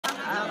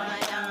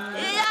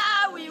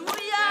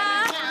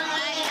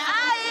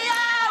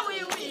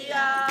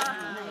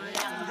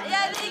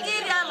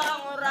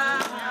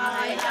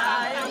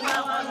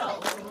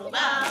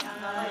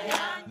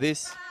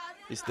This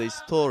is the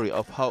story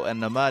of how a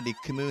nomadic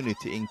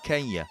community in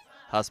Kenya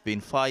has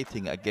been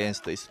fighting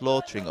against the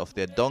slaughtering of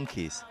their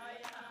donkeys.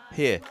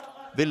 Here,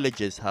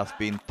 villagers have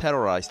been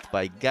terrorized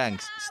by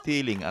gangs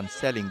stealing and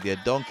selling their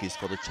donkeys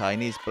for the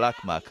Chinese black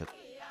market.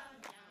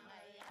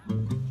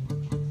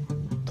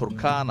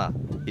 Turkana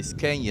is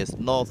Kenya's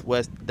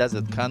northwest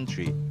desert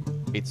country.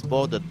 It's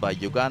bordered by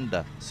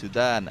Uganda,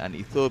 Sudan and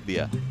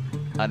Ethiopia,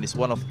 and is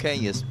one of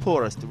Kenya's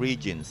poorest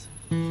regions.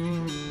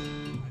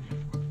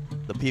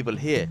 The people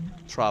here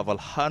travel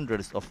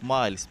hundreds of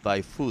miles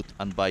by foot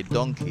and by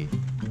donkey.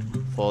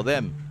 For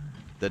them,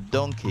 the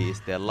donkey is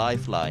their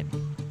lifeline.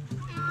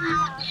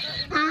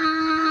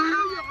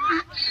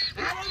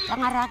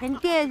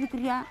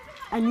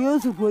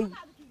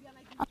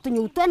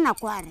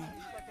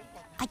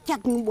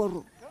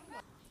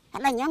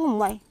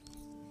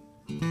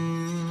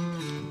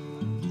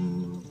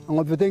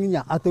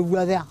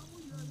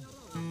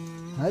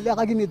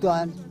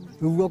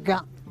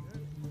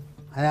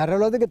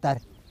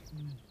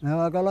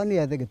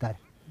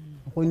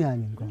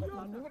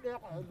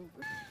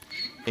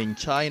 In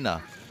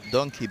China,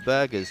 donkey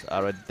burgers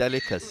are a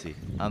delicacy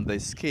and the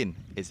skin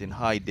is in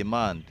high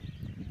demand.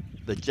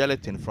 The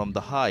gelatin from the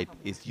hide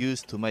is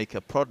used to make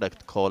a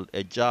product called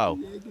a jiao,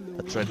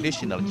 a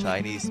traditional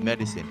Chinese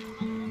medicine.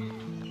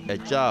 A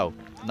jiao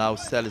now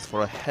sells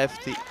for a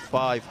hefty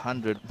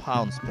 500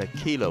 pounds per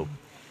kilo.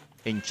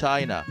 In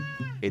China,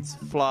 it's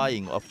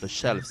flying off the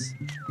shelves.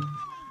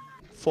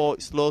 4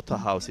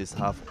 slaughterhouses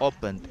have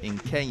opened in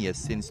Kenya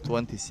since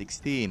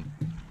 2016.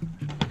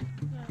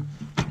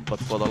 But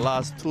for the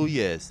last 2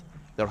 years,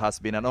 there has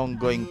been an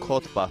ongoing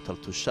court battle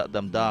to shut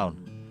them down.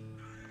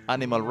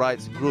 Animal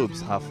rights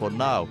groups have for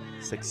now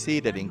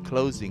succeeded in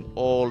closing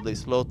all the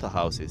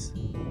slaughterhouses.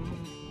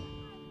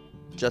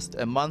 Just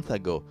a month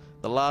ago,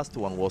 the last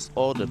one was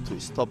ordered to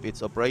stop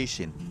its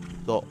operation,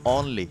 though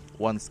only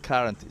once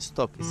current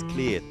stock is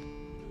cleared.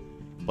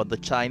 But the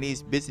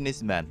Chinese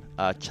businessmen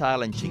are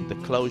challenging the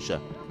closure.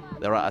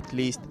 There are at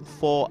least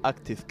 4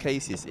 active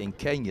cases in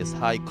Kenya's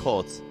high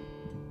courts.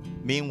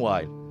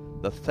 Meanwhile,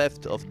 the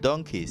theft of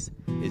donkeys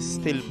is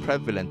still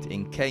prevalent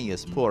in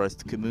Kenya's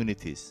poorest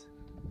communities.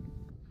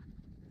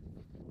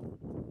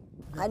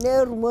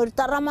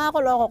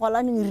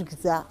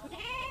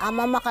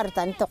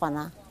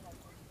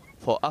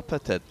 For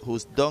Apatet,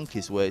 whose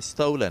donkeys were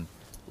stolen,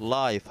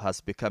 life has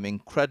become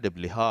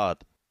incredibly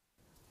hard.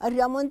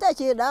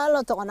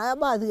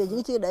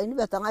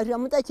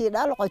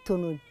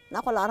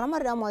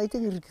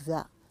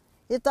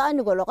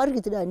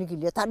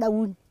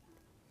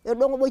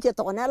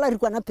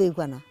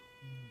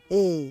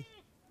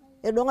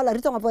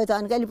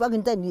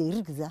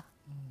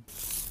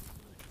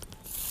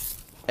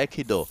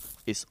 Ekido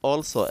is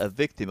also a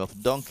victim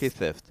of donkey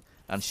theft,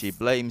 and she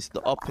blames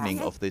the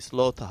opening of the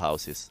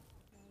slaughterhouses.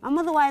 The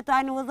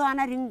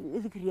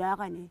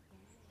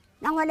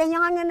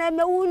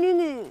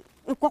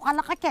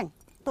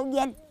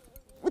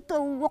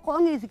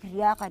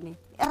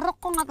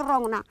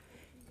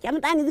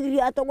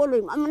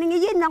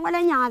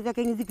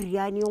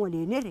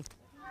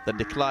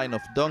decline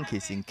of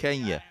donkeys in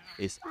Kenya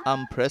is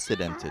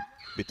unprecedented.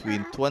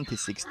 Between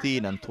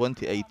 2016 and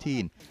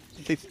 2018,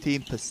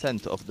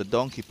 15% of the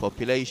donkey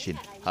population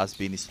has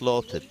been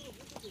slaughtered.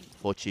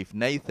 For Chief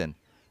Nathan,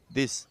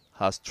 this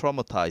has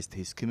traumatized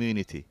his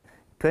community.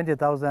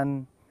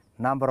 20,000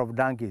 number of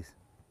donkeys.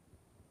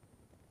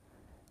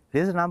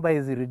 This number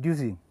is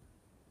reducing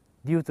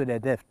due to the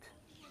theft.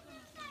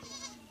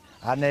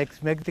 I'm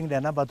expecting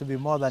the number to be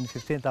more than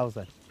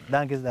 15,000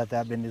 donkeys that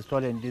have been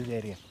stolen in this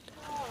area.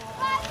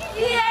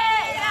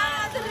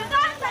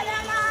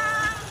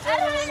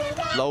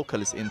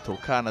 Locals in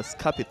Turkana's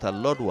capital,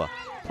 Lodwar,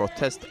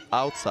 protest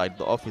outside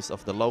the office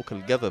of the local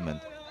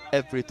government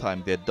every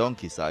time their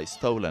donkeys are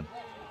stolen.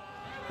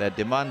 They're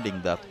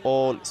demanding that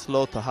all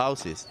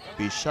slaughterhouses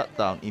be shut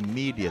down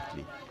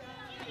immediately.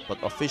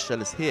 But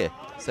officials here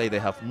say they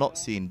have not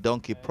seen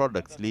donkey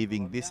products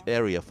leaving this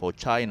area for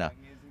China,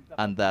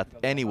 and that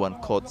anyone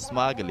caught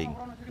smuggling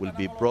will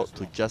be brought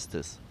to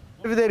justice.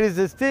 If there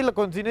is still a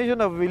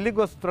continuation of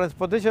illegal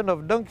transportation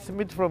of donkey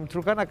meat from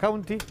Turkana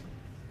County,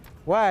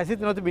 why has it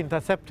not been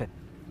intercepted?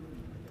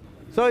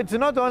 So it's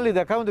not only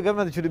the county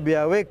government should be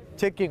awake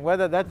checking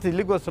whether that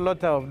illegal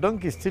slaughter of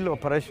donkeys is still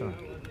operational.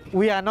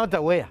 We are not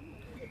aware.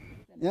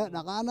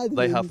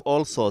 They have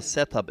also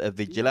set up a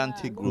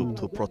vigilante group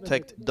to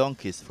protect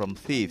donkeys from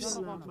thieves.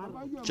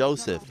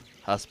 Joseph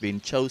has been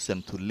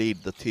chosen to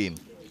lead the team.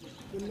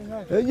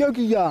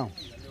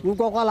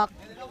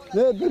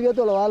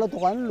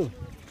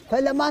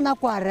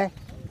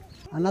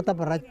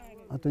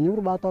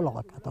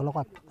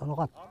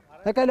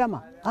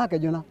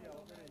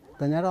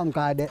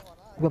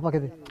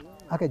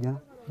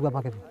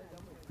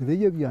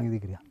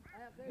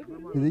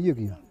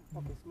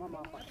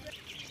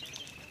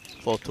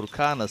 For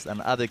Turkanas and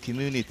other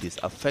communities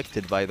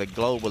affected by the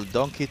global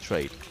donkey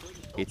trade,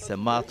 it's a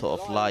matter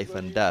of life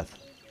and death.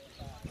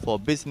 For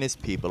business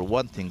people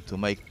wanting to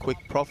make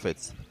quick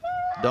profits,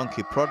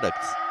 donkey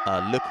products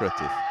are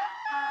lucrative.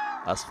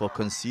 As for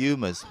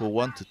consumers who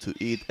wanted to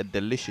eat a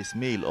delicious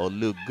meal or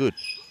look good,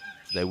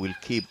 they will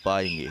keep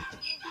buying it.